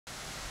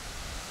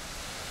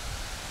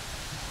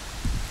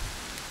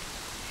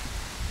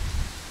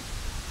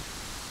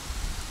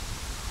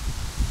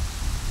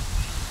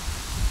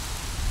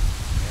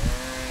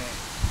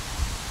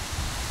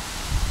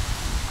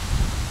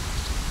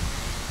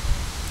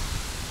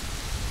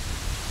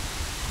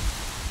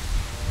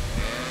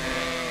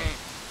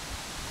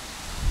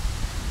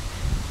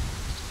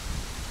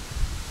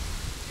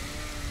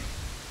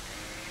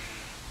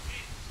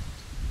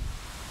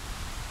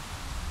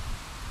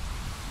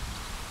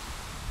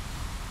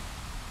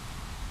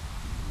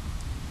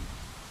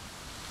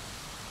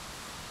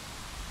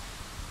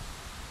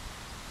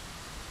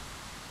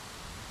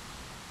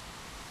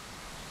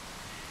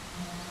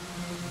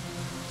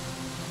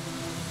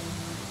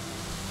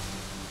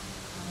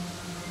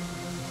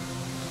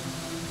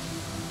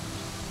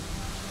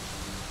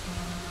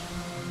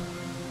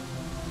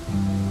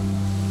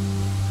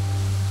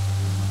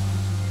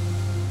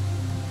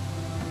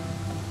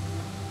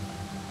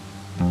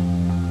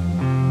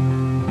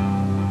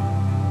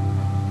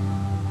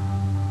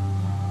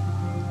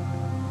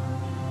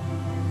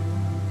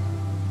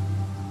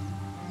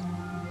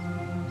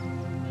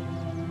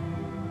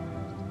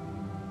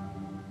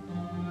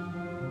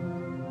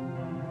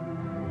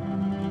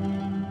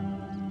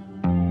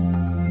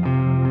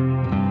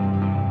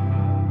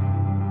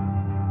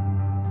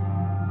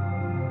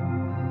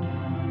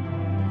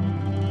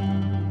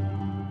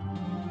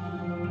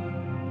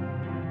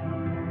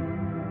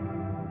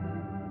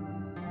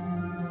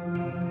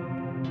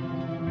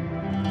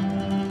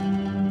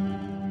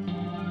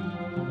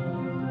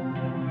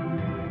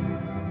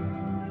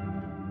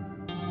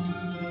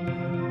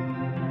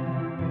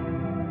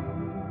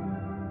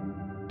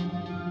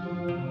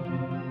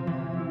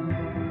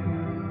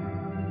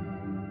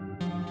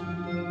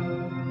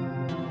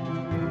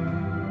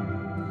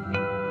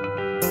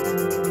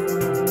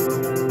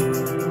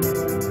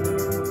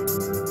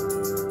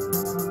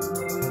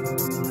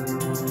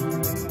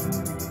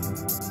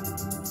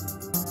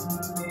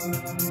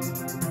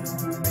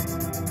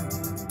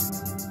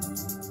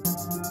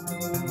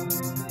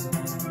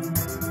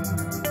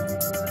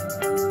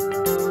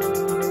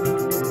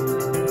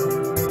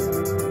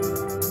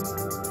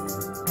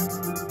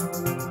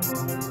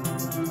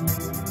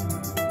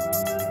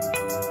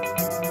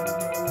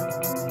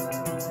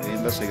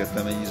Én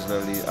beszélgettem egy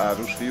izraeli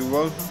árus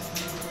fiúval,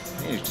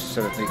 én is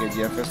szeretnék egy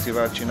ilyen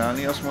fesztivált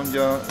csinálni, azt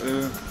mondja,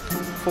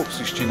 fogsz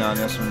is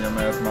csinálni, azt mondja,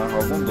 mert már ha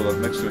a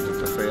gondolat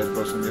megszületett a fejedbe,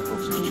 azt mondja,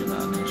 fogsz is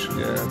csinálni, és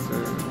ugye hát,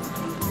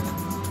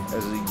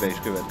 ez így be is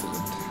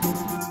következett.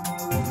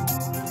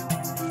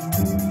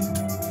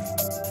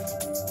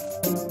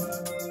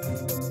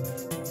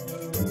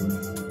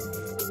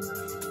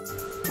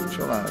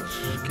 Család,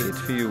 2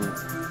 fiú,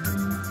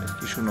 egy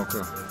kis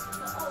unoka,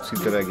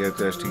 szinte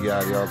reggeltől estig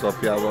járja az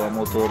apjával a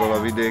motorral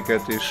a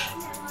vidéket, és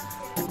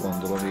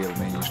gondolom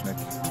élmény is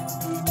neki.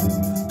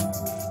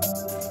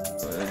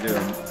 Egy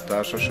olyan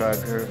társaság,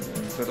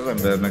 tehát az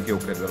embernek jó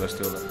kedve lesz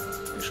tőle,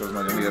 és az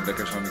nagyon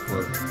érdekes,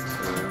 amikor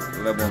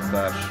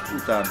lebontás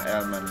után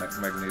elmennek,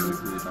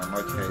 megnézik újra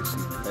nagy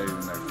helyszínt,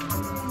 leülnek.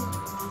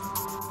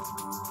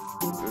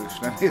 És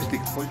nem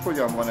értik, hogy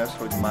hogyan van ez,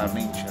 hogy már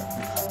nincsen.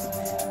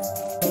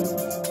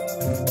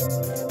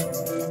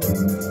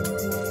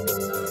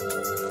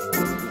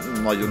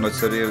 Nagyon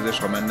nagyszerű érzés,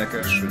 ha mennek,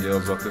 és ugye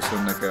azzal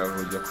köszönnek el,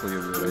 hogy akkor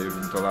jövőre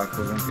jövünk,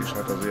 találkozunk, és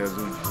hát azért ez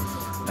úgy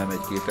nem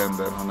 1-2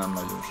 ember, hanem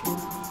nagyon sok.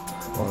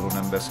 Arról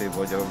nem beszélve,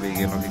 hogy a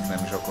végén akik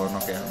nem is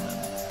akarnak elmenni.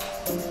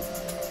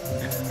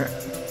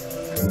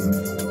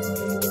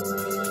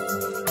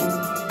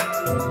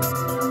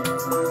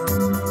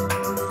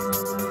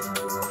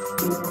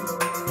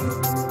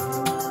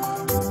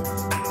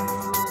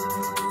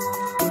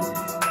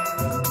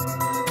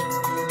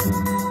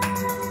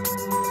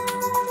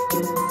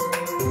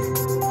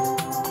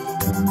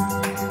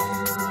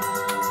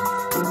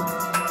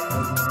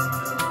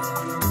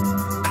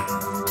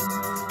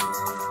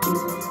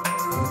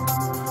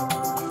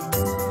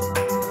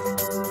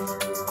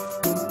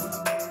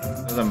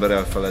 Az ember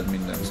elfeled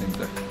minden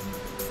szinte,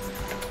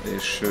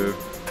 és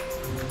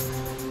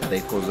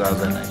elég hozzá a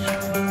zene is.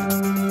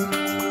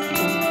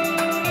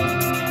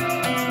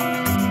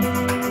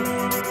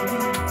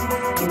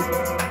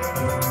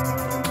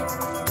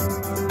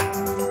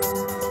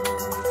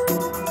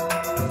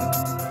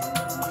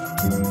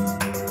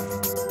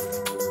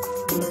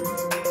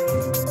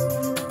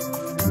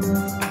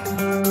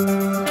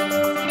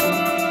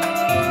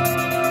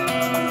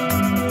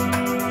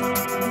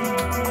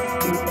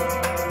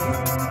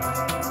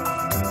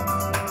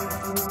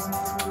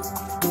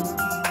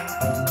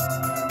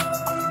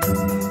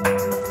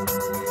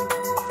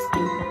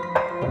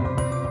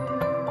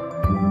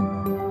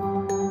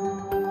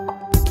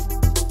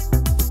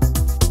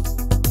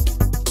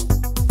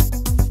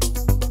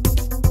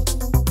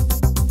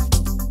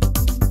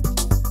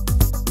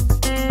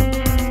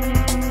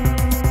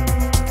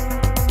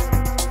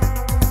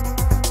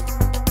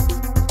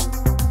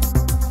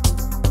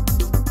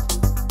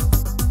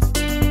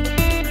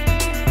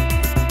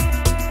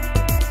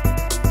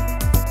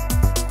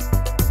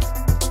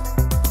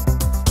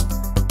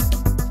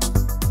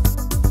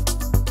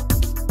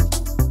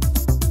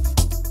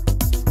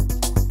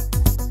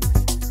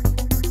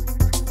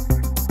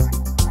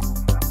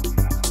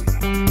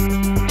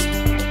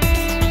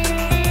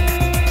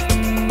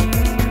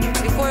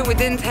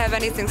 We didn't have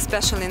anything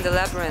special in the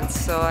labyrinth,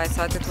 so I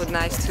thought it would be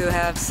nice to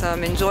have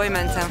some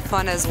enjoyment and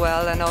fun as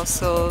well, and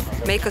also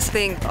make us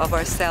think of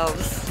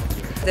ourselves.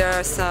 There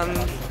are some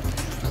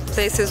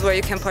places where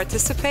you can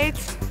participate.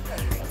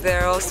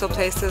 There are also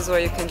places where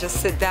you can just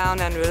sit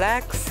down and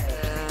relax.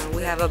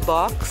 We have a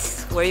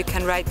box where you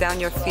can write down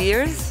your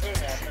fears,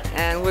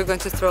 and we're going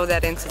to throw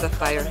that into the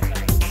fire.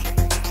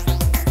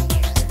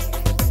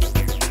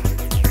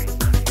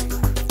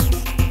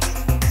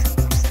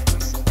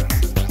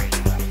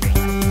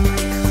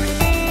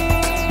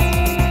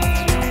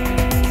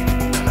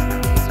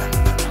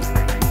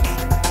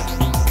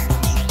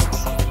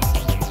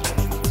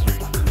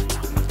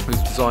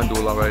 Designed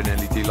all our own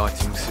LED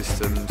lighting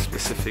system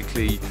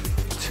specifically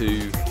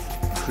to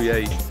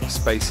create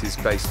spaces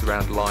based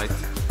around light.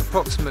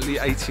 Approximately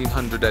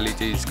 1,800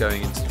 LEDs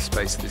going into the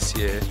space this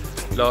year.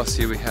 Last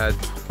year we had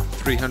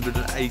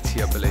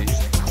 380, I believe.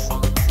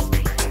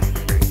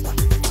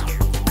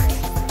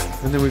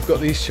 And then we've got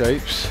these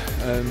shapes,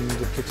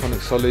 the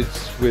platonic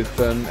solids with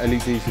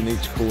LEDs in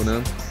each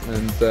corner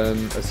and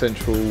a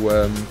central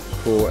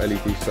core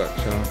LED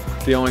structure.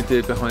 The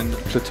idea behind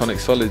platonic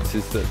solids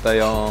is that they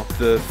are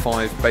the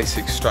 5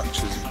 basic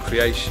structures of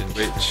creation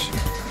which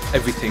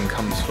everything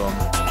comes from.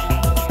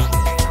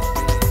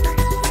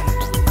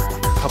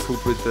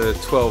 Coupled with the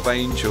 12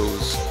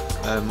 angels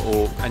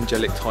or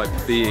angelic type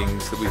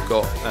beings that we've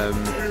got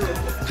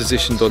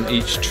positioned on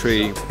each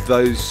tree,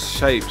 those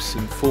shapes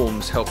and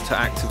forms help to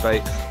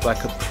activate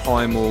like a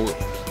primal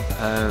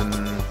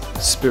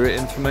spirit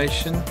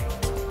information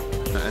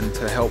and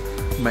to help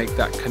make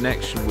that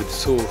connection with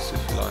source,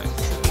 if you like.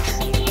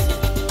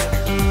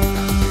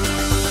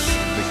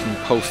 We can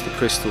pulse the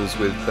crystals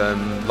with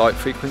light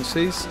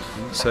frequencies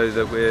so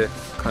that we're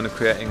kind of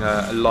creating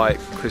a light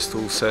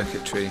crystal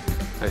circuitry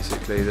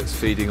basically that's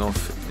feeding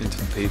off into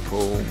the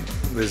people.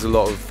 There's a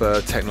lot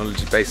of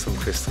technology based on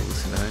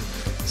crystals, you know,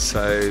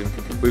 so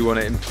we want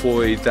to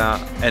employ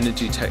that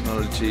energy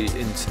technology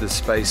into the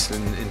space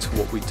and into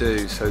what we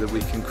do so that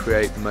we can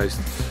create the most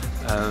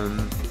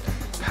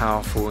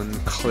powerful and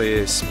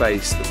clear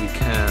space that we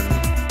can.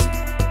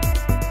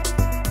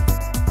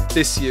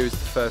 This year is the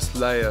first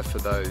layer for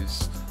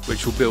those,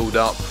 which will build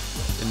up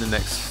in the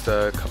next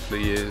couple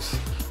of years,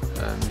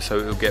 so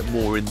it will get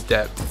more in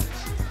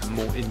depth and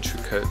more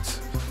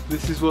intricate.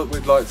 This is what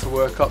we'd like to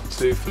work up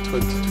to for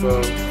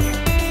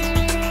 2012.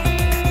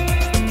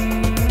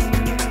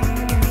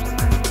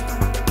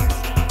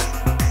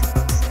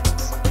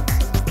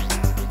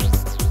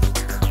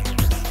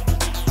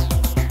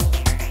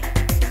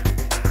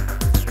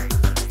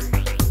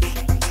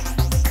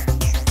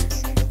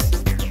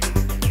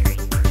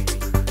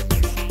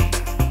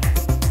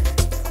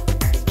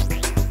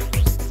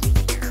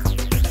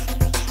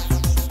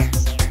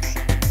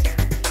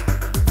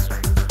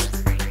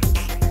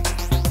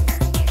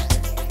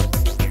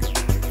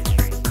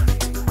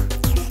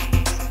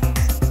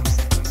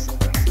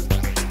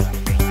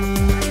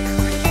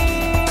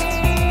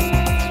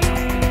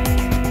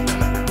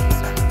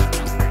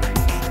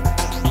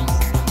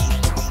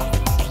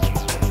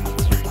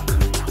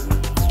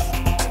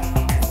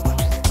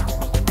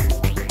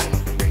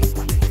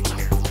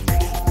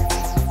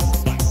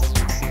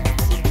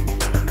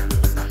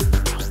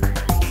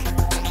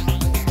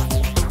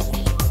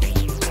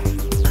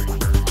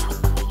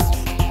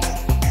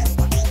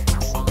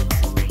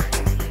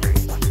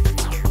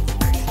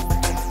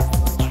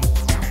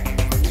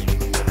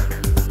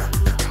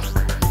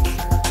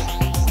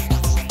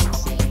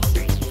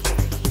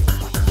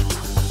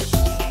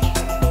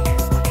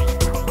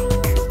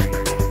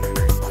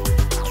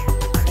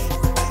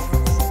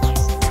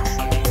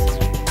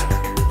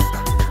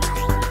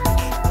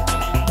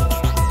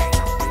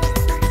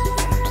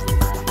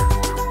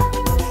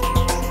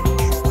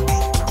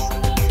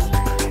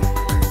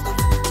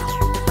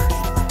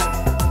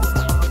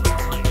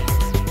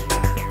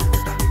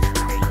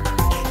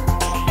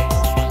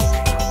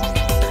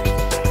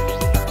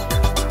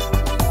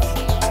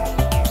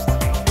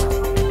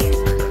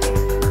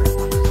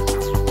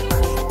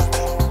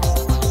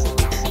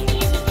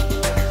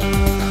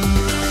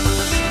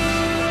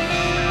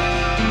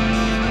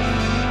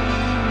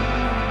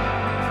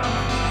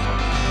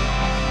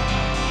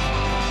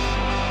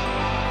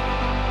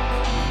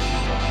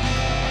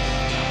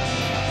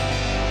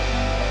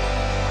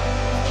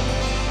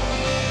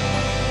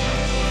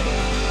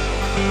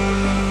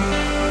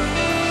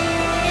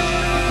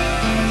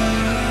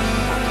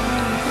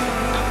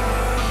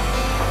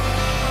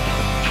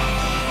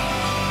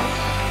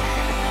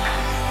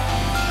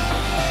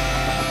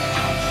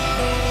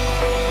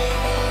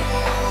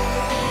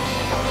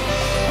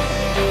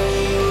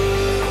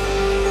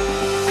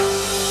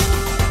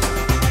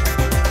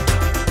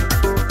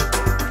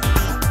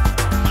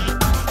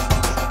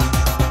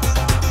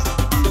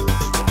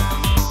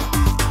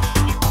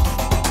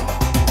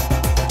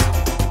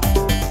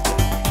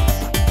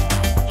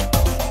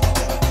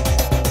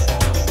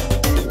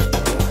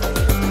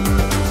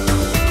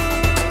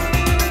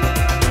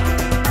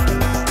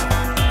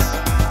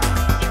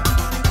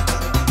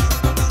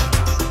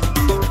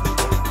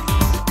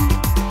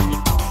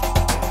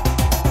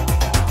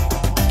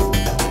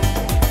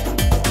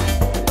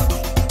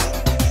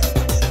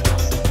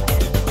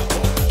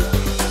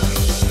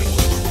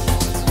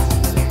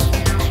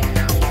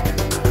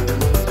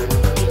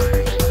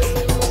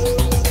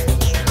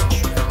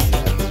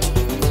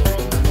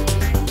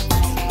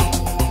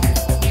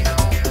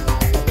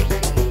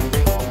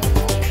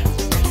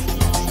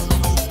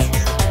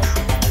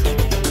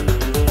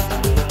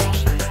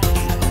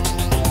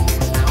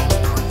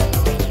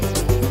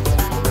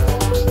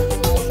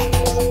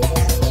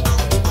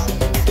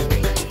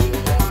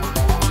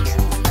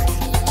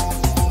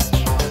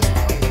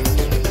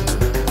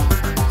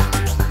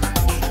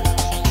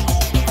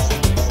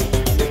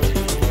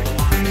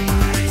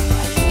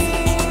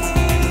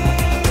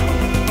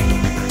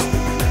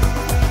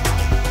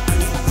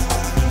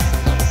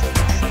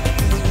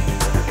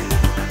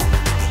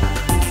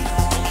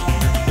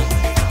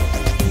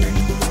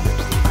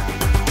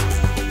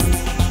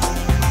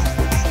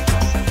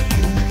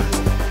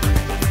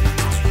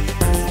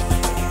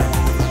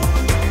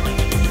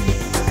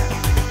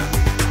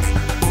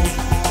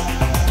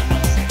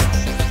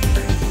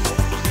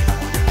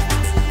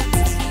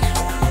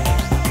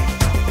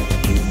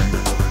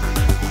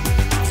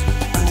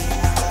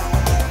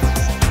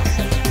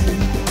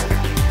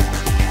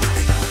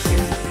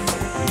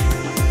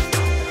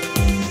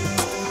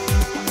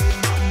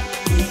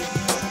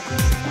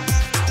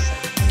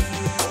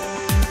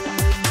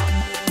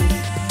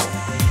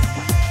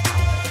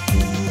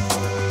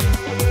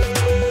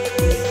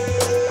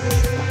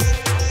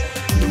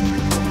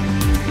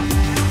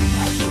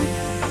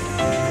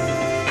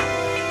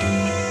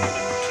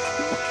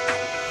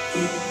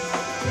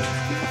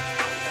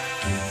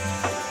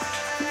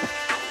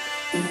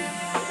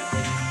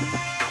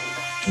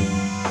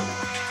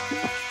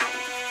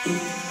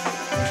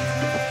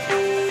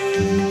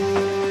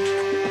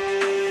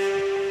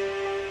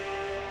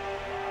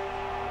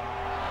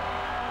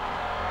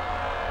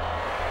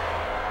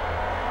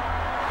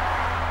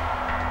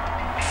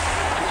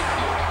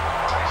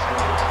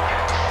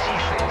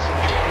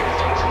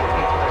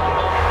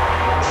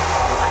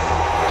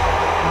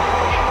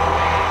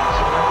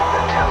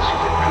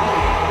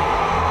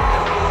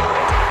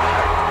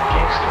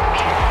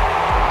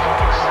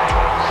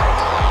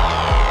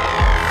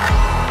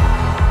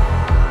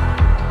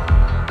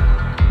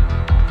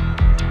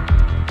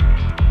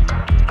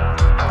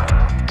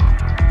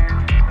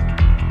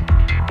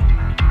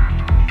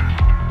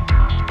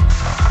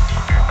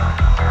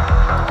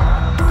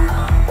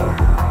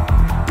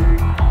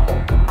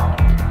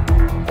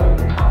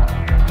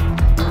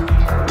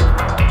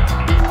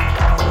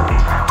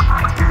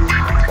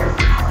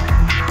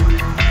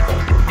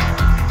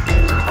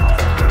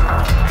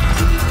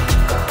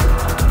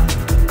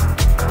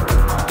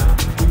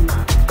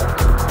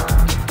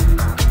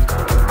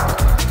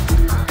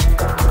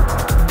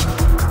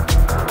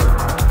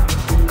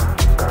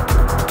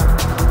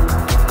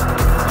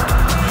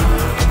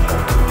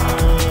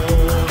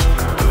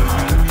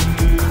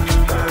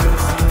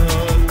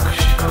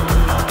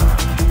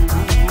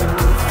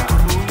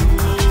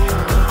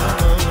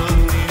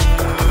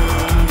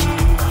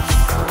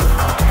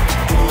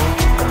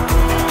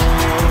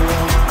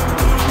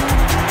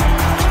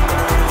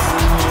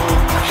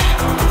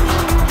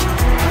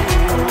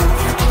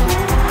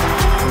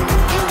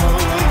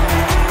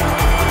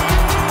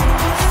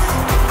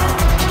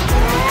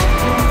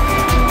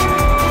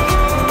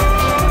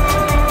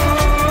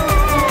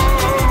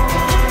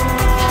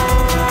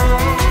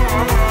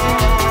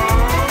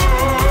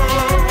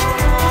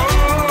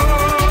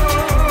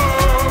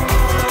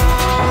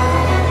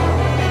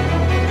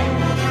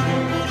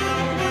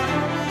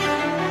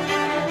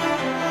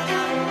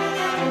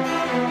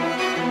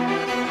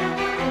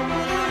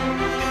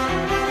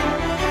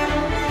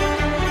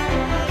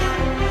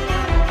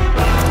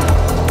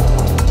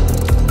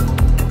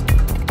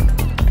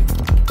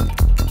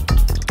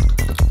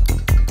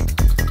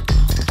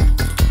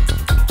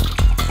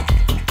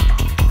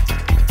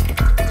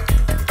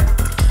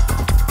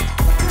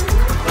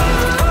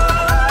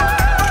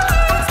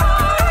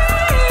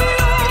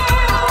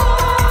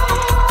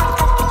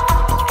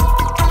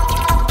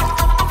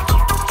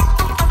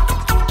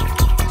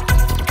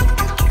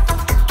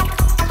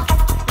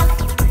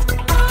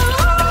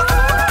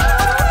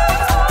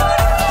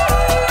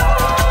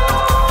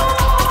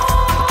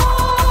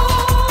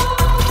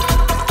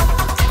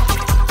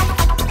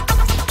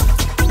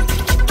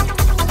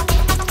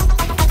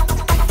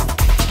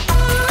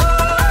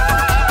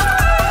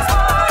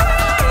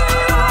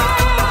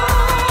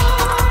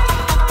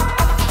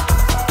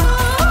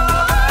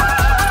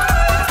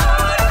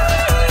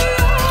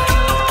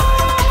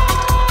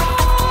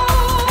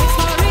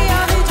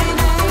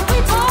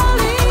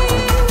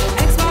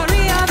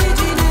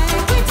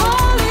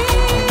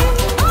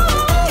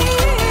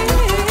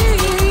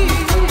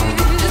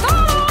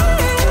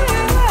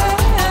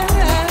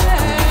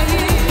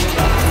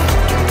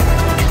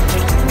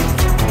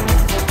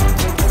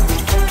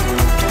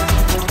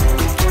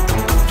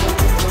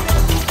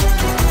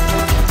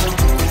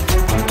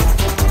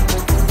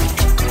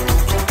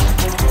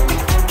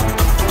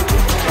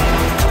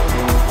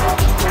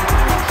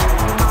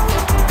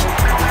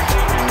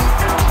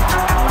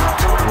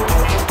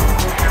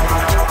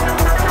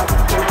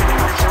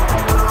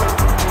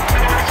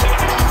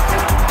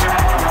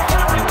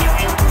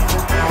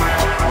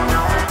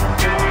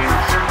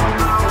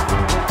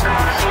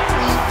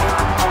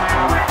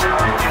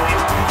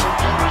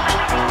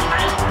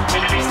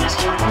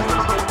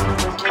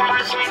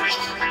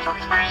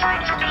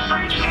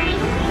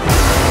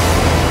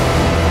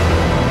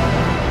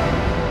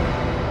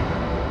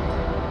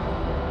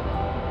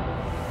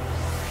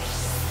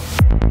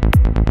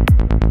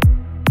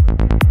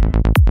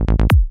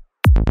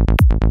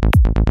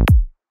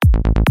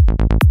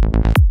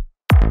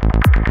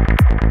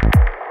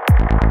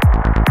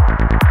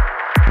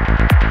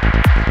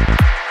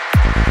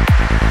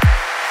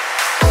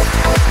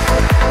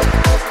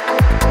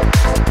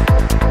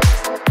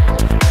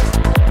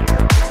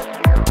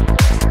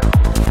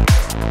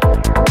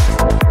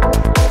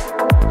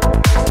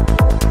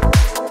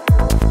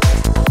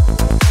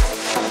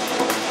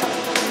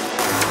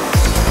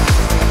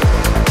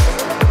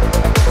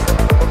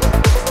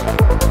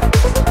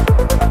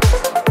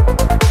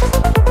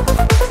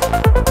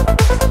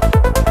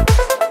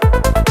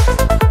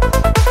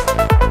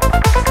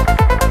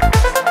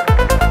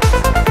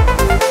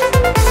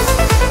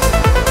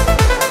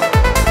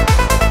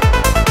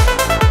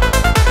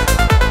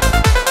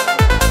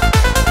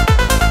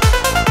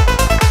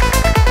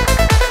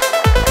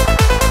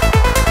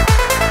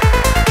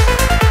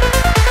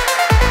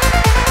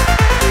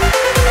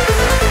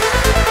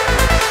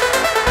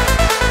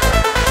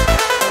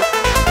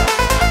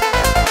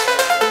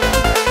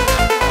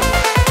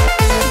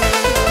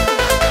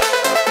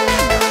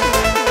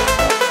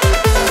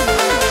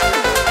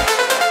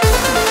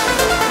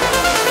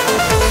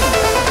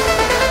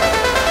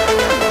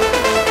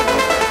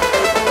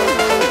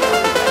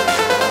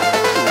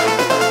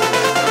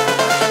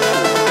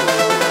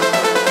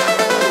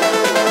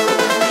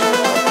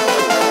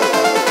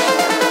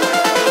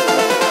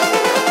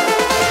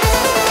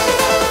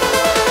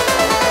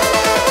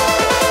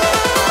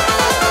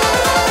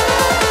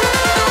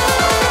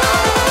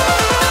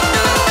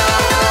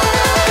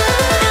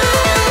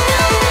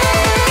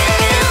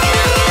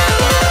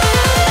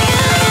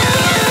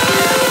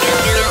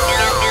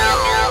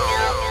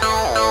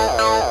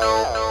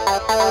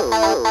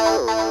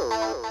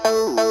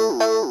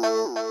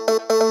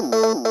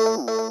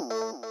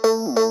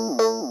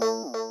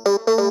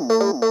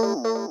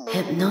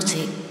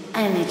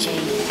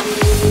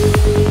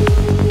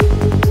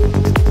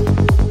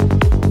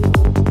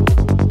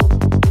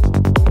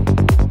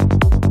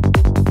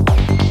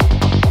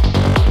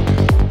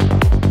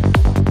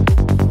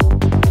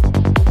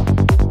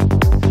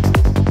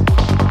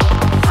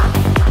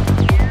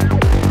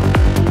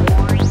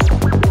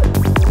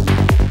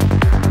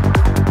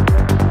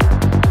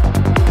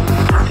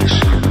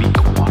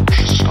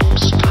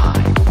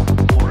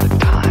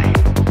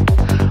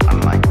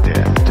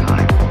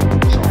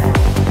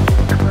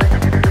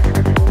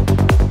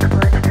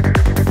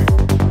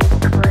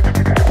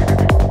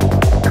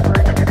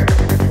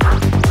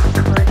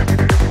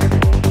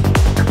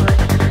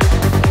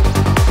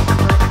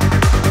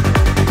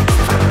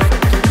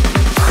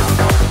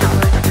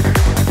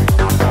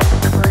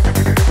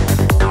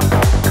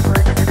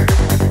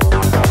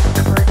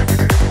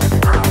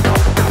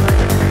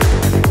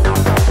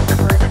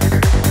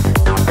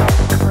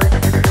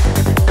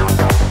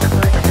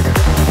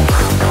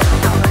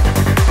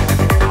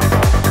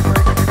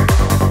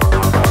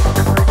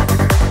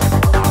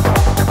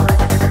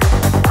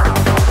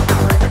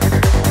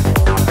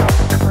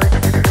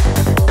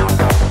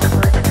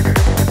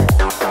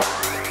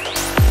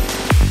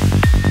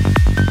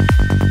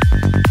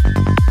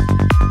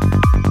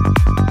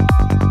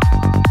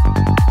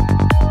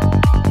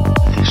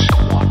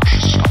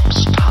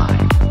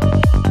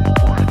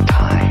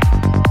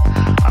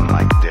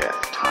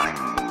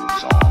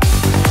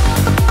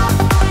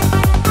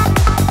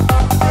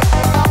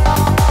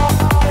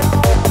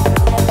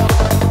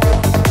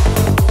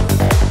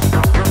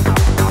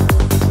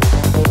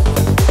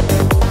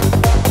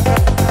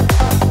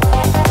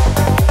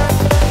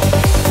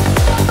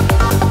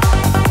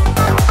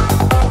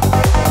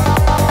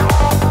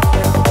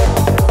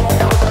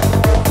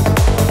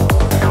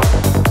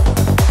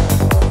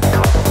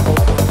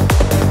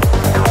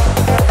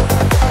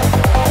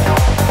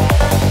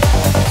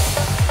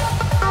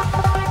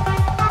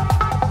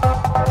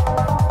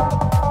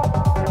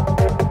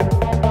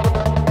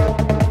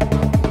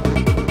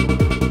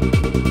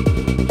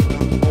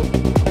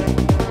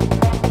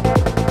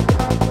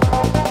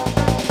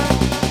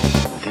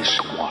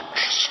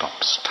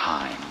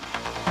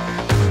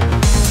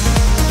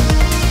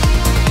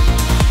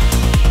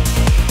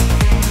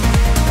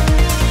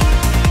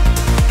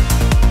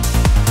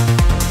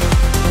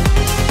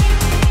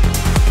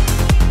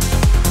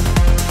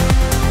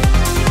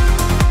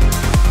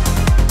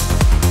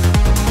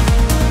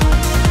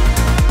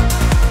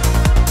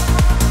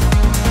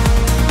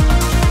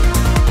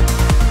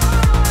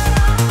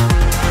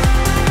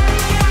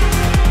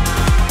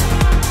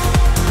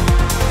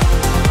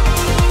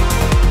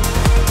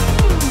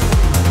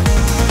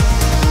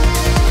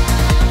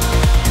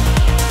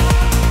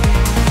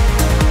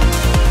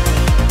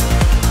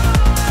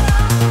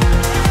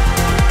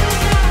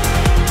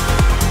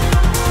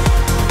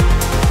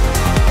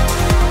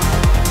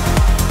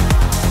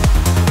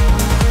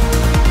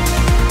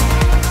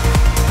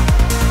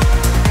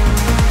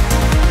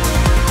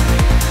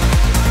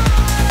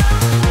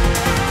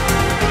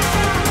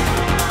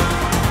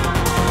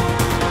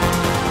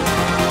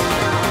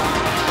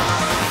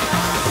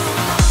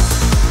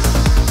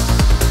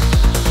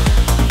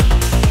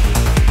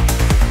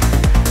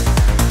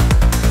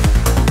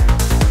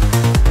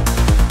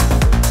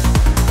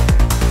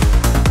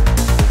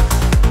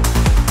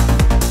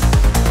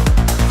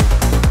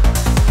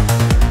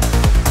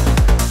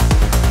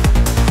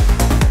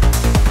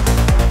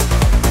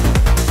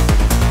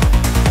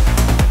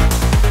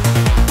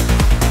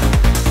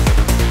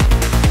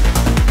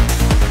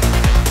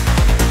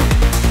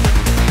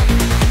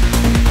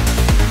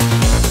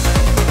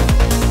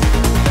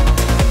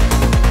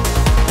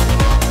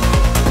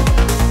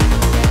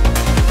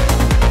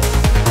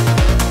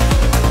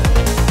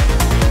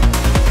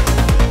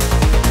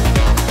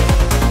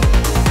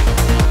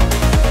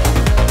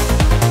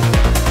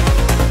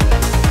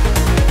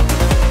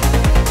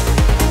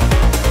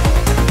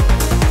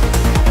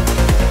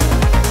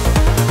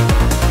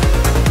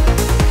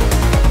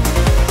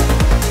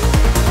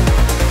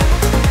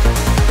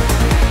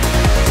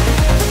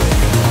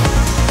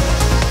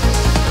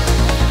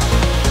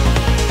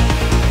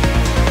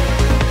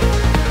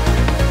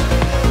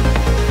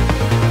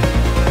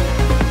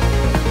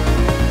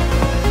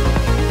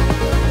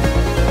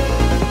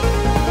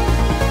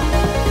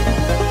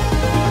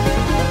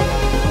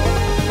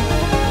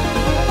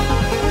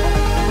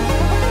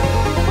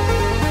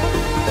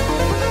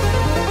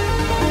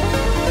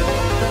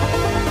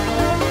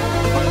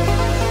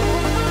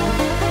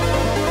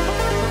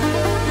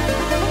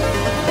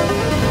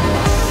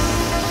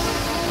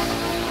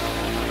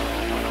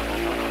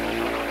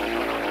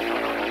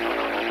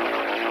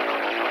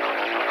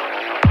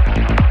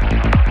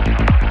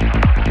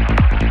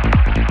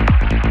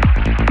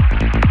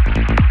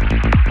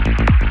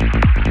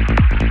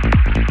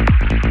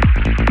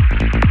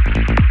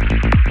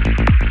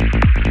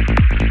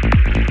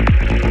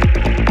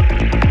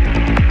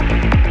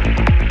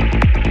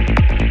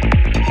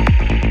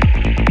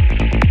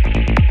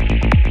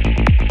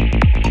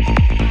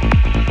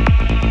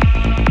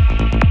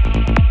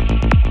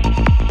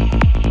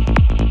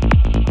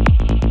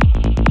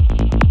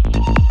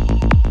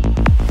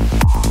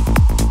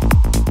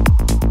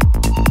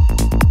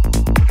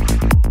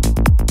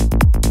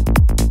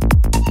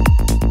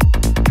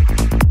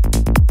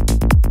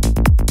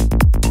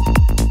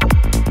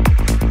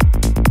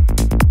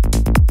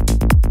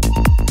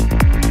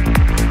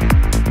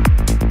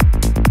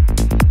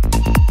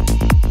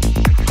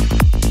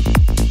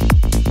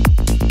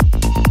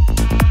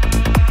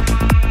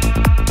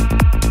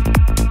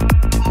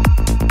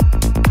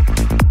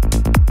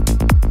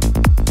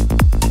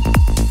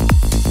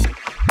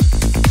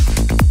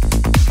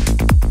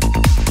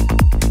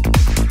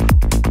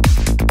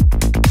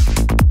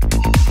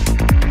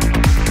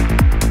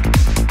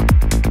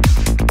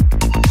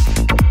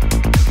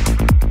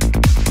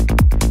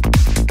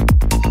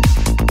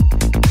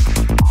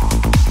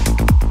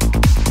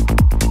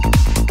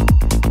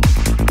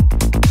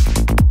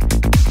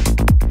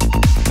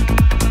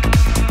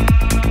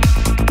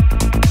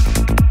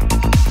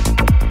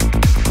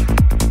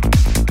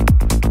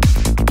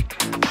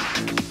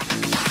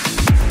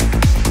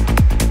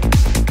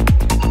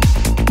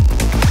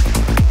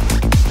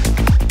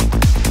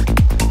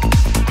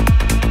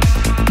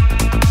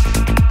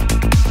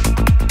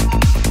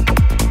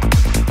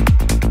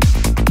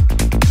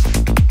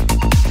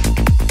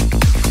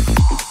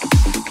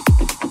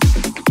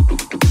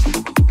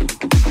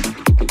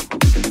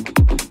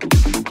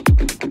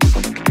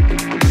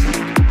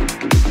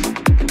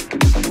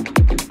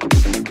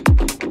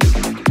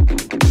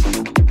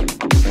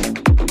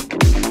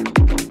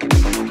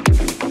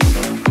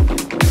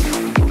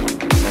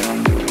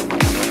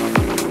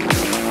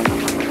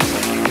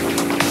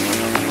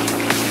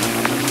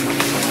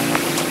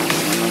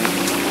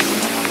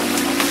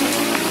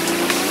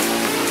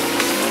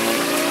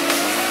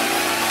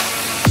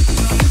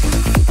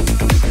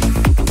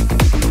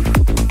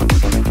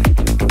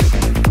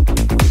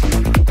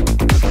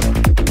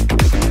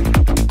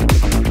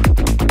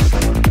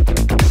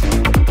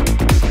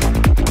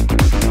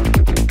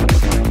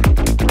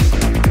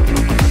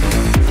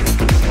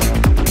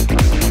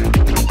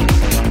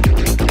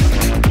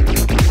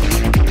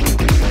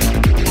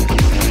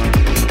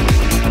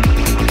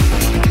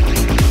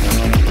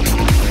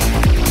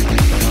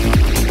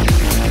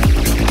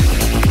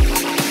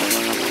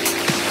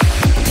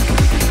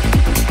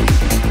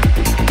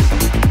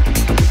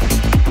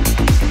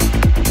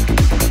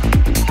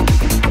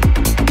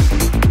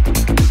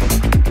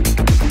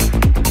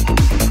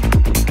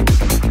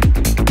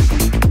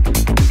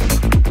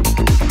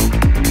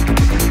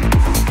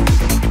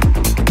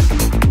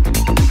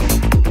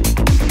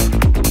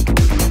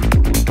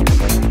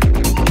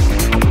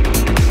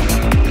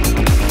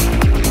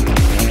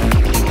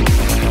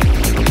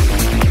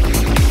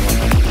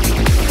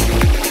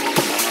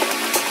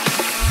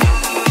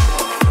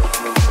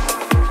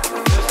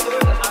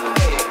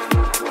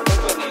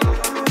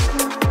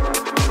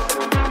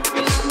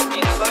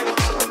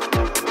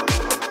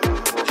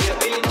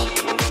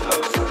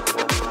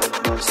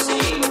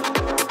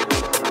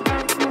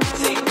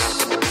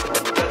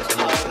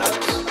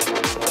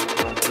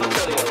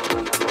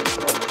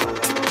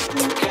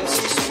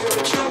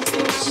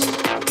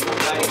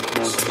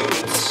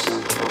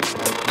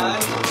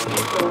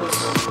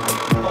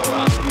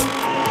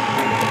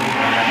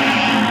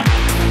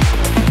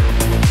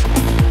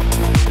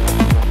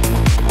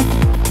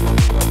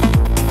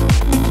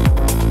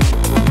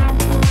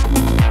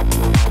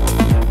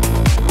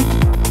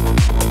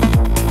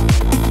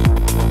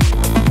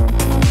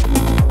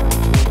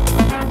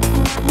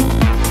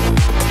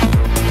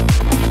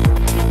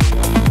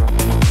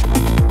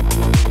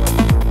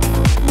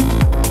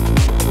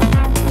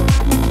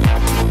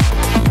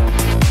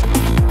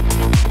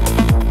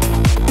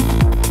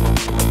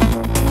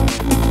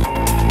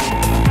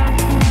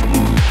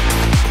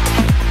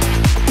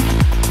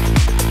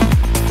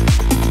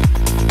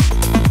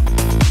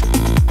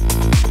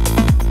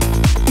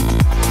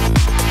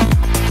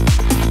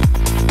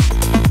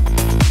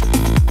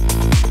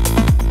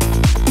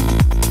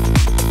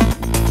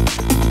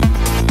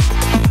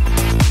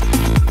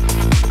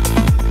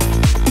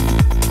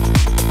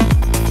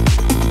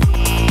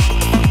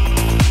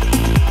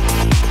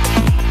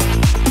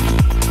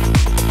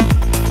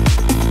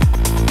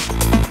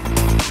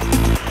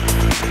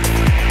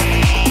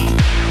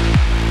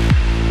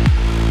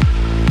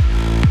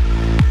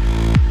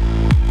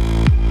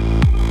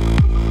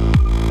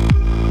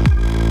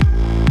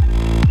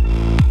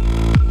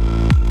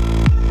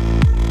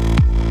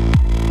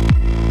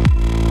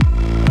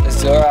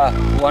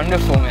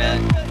 Wonderful,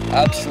 man.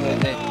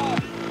 Absolutely.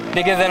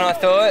 Bigger than I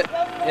thought,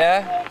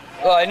 yeah.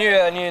 Well, I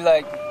knew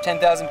like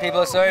 10,000 people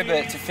or so,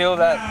 but to feel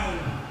that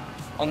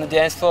on the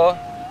dance floor,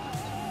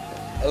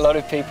 a lot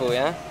of people,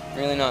 yeah.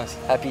 Really nice,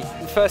 happy.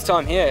 First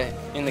time here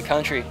in the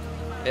country.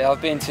 Yeah,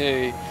 I've been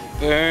to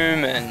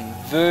Boom and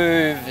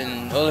Voov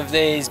and all of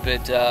these,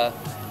 but to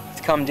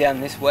come down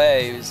this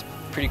way was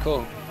pretty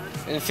cool.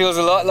 It feels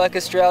a lot like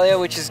Australia,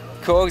 which is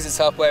cool because it's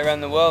halfway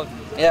around the world.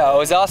 Yeah, I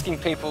was asking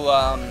people,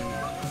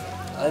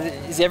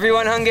 is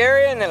everyone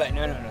Hungarian? They're like,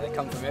 no, they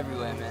come from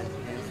everywhere, man.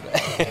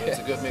 It's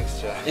a good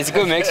mixture. It's a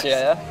good mixture,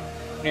 yeah.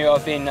 You know,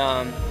 I've been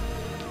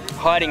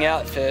hiding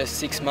out for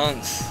 6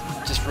 months,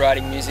 just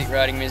writing music,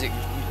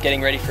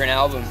 getting ready for an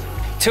album.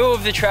 2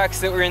 of the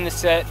tracks that were in the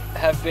set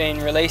have been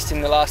released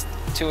in the last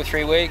 2 or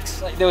 3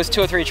 weeks. There was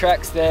 2 or 3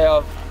 tracks there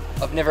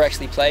I've never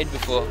actually played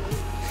before.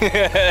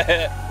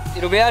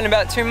 It'll be out in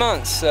about 2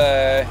 months, so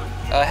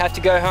I have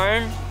to go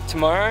home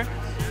tomorrow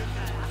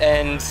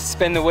and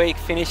spend the week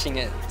finishing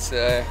it,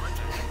 so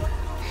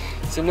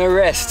no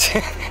rest.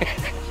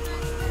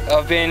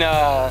 I've been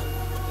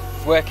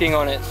working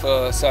on it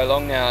for so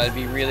long now.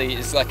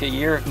 It's like a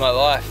year of my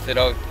life that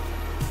it'd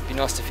be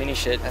nice to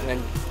finish it and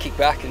then kick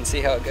back and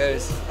see how it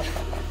goes.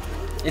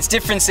 It's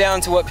different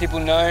sound to what people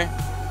know.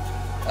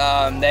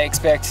 They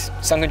expect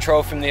Sun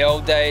Control from the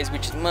old days,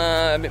 which is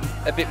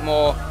a bit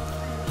more,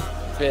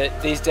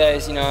 but these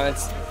days, you know,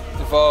 it's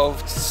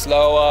evolved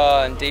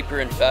slower and deeper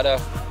and fatter.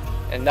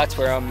 And that's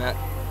where I'm at.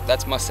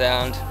 That's my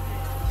sound.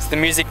 It's the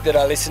music that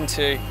I listen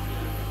to.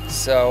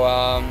 So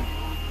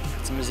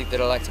it's the music that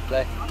I like to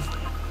play.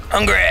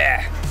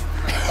 Hungry!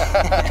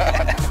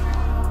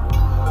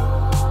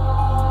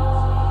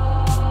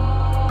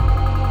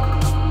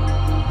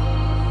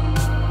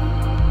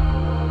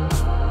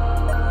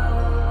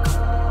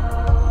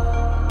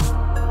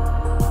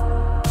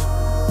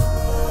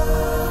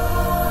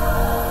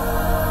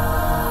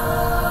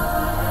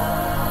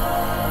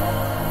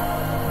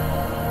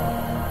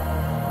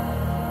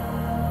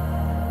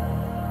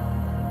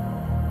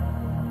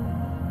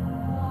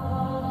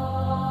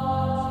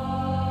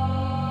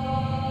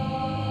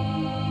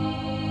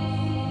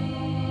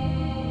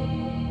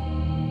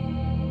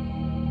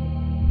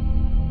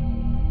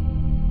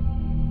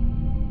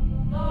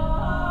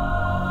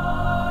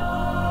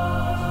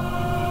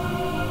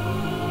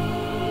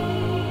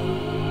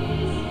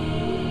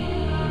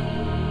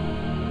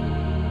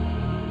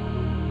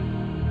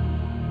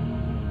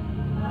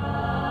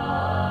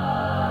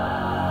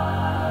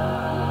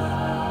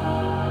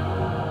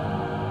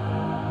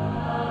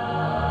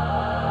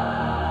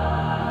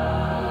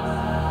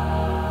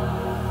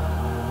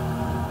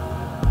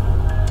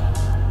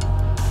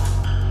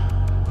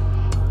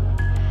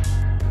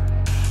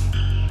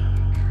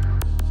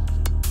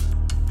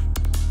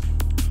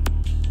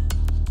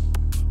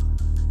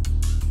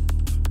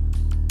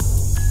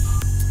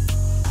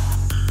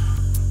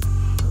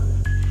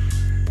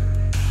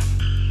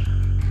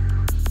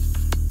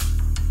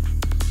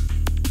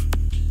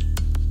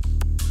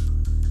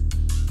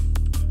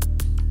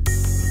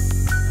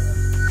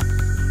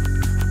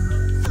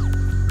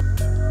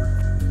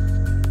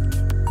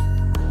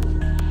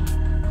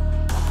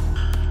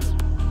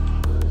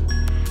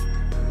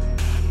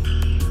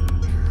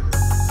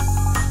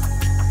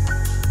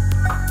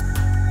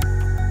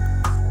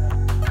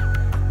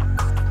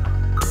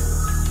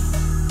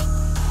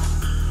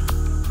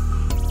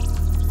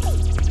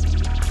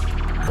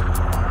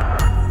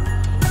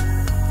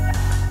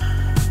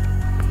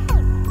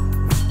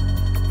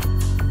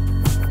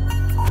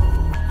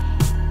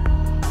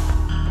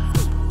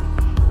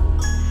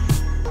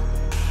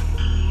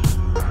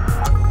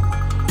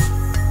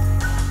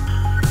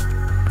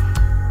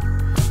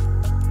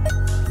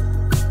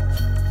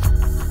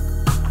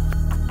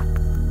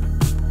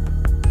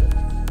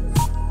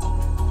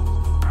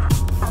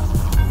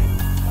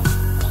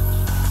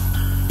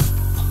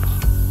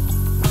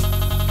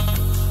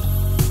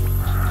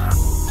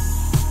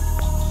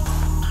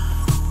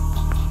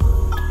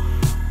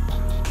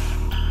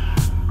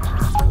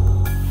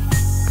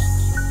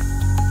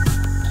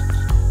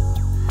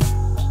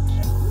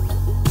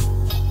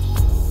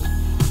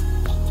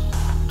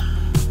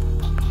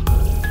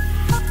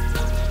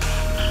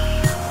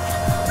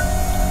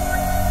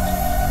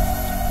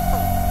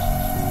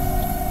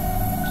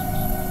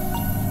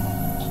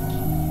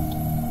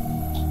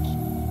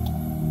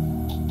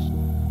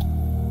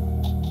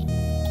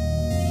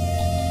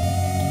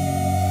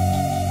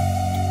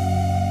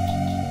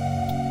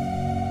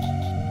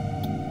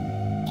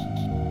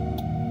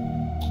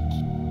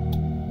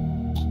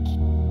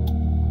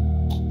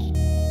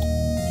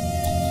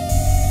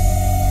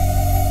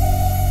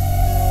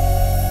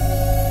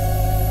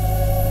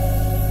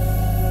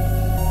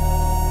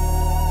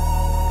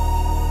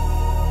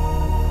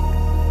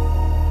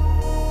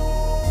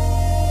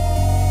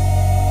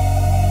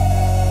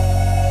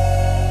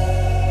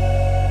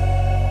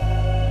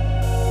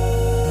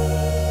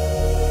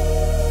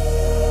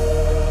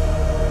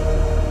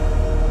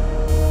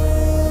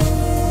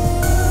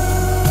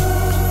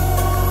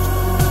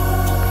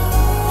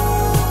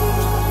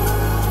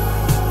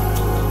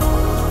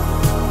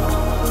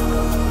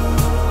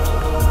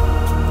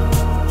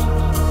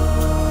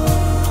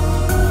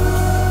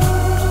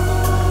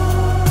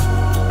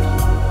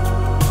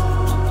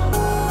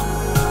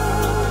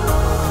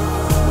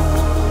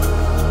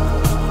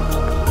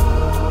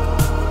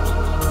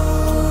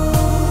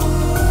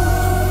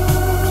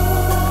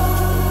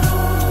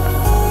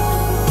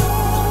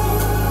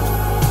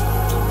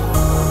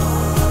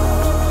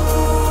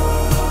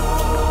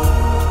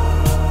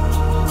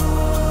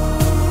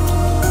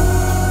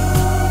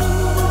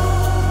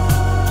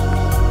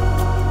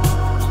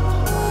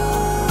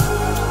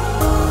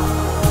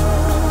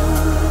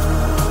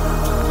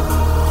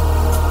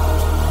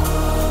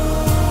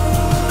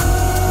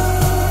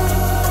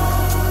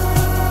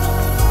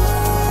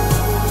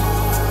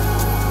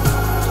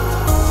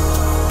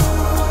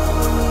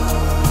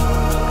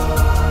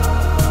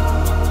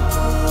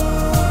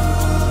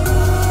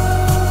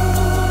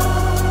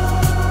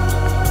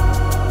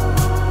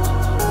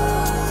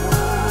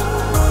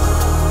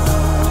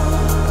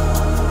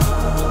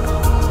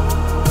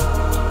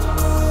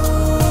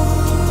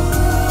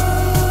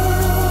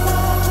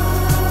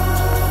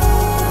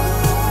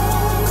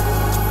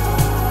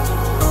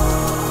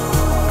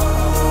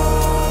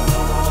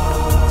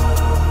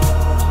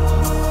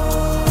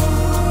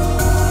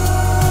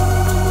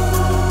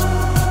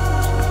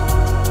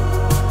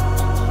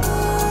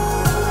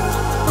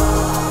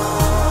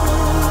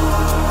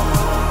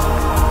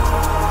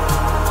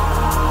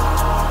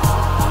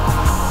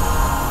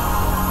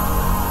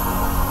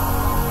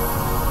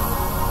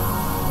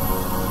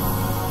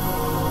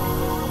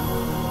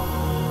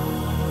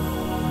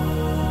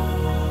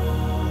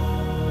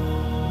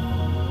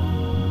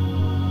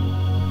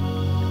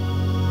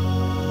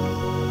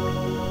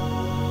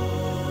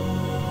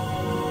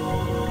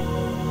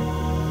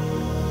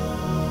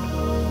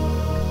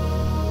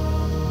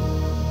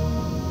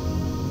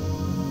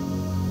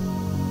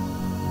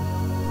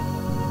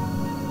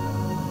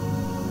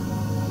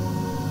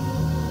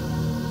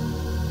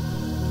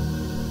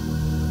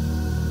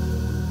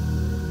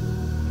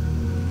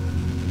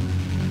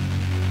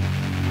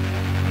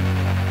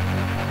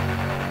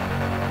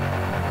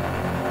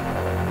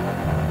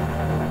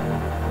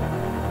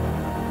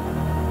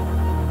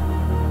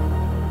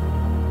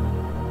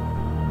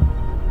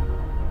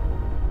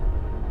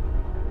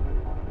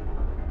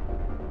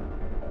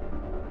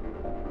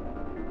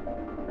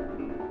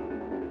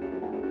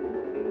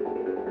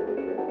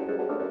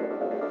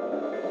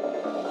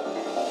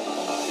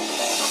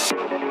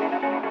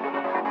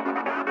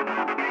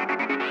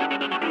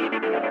 The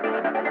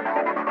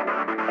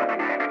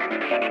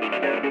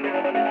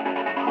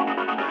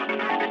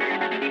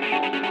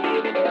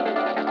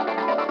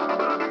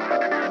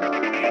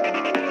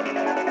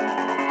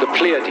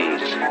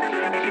Pleiades,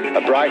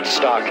 a bright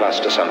star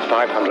cluster some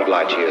 500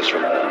 light years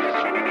from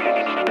Earth.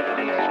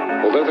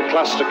 Although the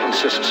cluster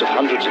consists of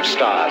hundreds of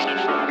stars,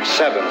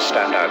 7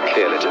 stand out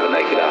clearly to the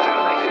naked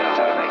eye.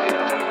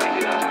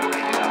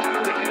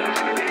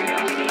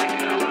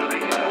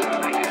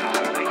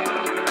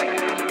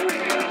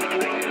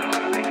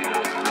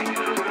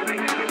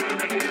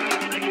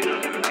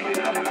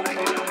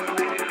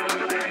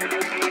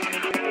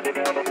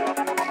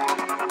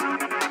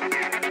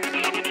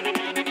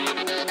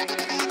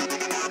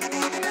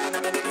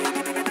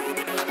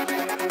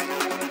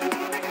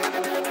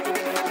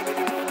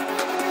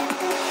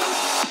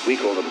 We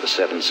call them the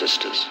Seven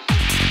Sisters.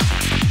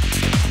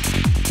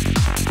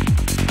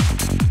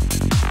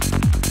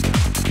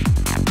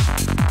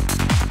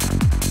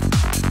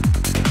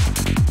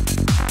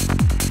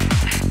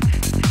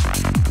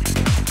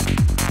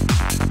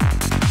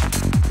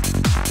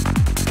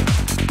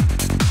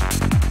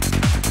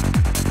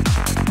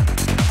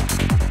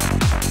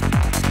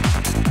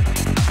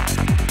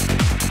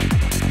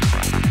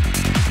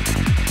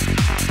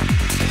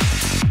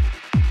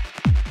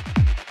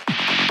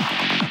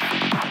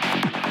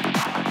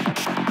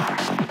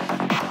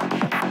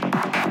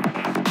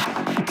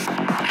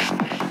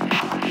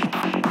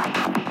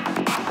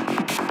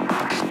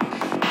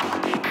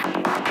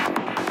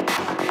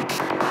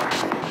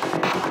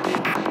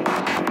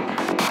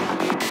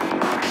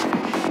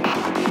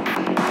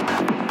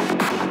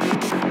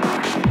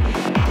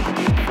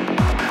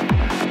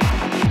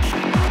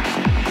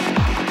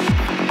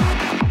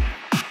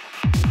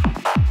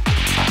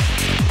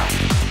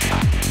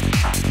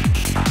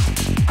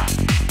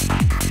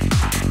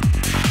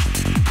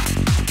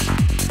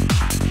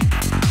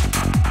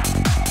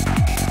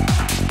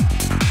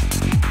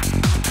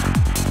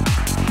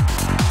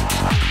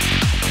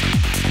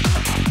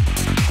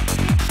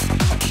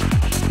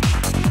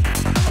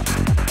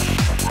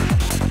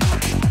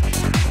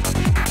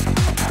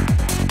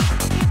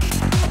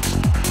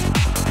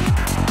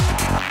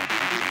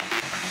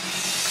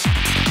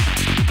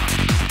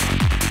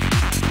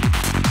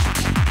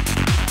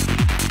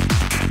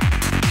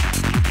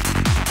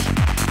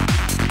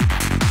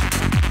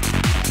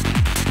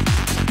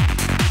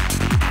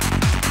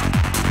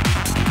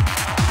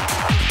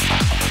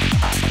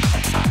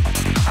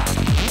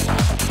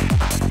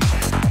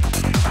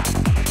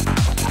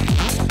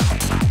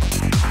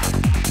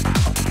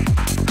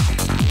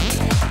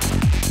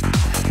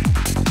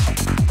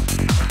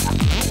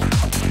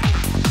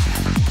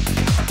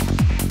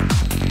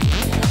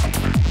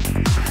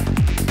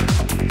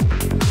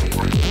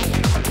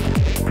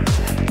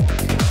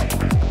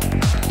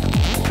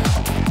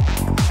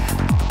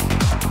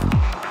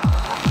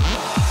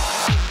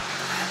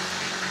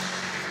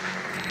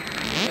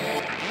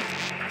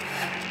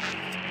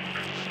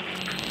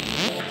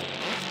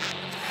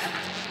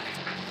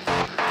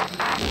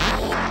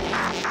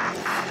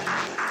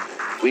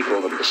 We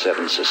call them the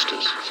Seven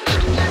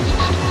Sisters.